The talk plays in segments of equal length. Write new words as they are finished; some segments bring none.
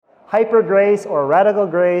hyper grace or radical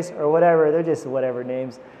grace or whatever. They're just whatever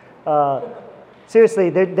names. Seriously,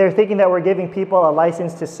 they're thinking that we're giving people a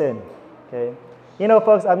license to sin. Okay, you know,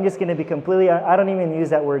 folks, I'm just going to be completely. I don't even use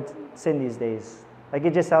that word sin these days. Like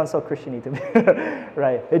it just sounds so Christian-y to me,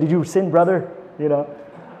 right? Hey, did you sin, brother? You know,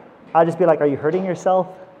 I'll just be like, are you hurting yourself?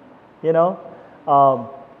 You know.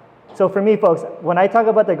 So for me, folks, when I talk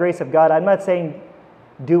about the grace of God, I'm not saying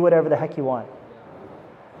do whatever the heck you want.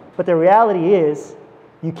 But the reality is,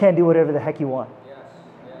 you can't do whatever the heck you want.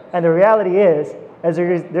 And the reality is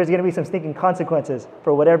there's going to be some stinking consequences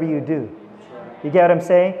for whatever you do. You get what I'm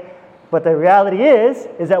saying? But the reality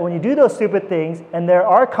is that when you do those stupid things and there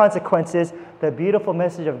are consequences, the beautiful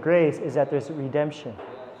message of grace is that there's redemption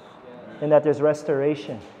and that there's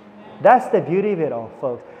restoration. That's the beauty of it all,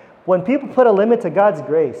 folks. When people put a limit to God's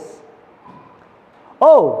grace,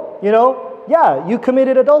 oh, you know, yeah, you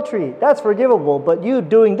committed adultery. That's forgivable. But you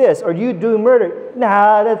doing this or you doing murder,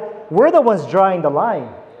 we're the ones drawing the line.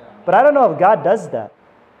 But I don't know if God does that.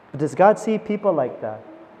 But does God see people like that?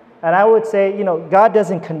 And I would say, you know, God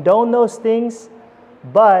doesn't condone those things,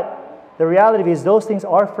 but the reality is those things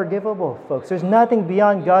are forgivable, folks. There's nothing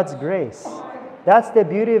beyond God's grace. That's the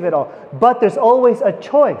beauty of it all. But there's always a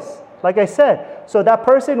choice. Like I said, so that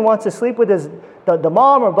person wants to sleep with the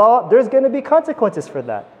mom or blah, there's going to be consequences for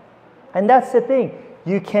that. And that's the thing.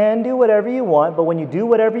 You can do whatever you want, but when you do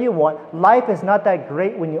whatever you want, life is not that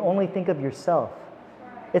great when you only think of yourself.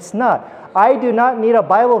 It's not. I do not need a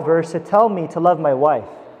Bible verse to tell me to love my wife.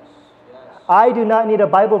 I do not need a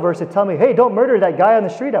Bible verse to tell me, hey, don't murder that guy on the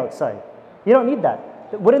street outside. You don't need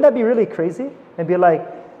that. Wouldn't that be really crazy? And be like,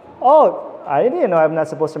 oh, I didn't know I'm not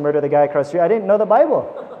supposed to murder the guy across the street. I didn't know the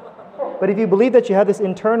Bible. But if you believe that you have this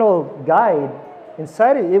internal guide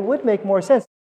inside it, it would make more sense.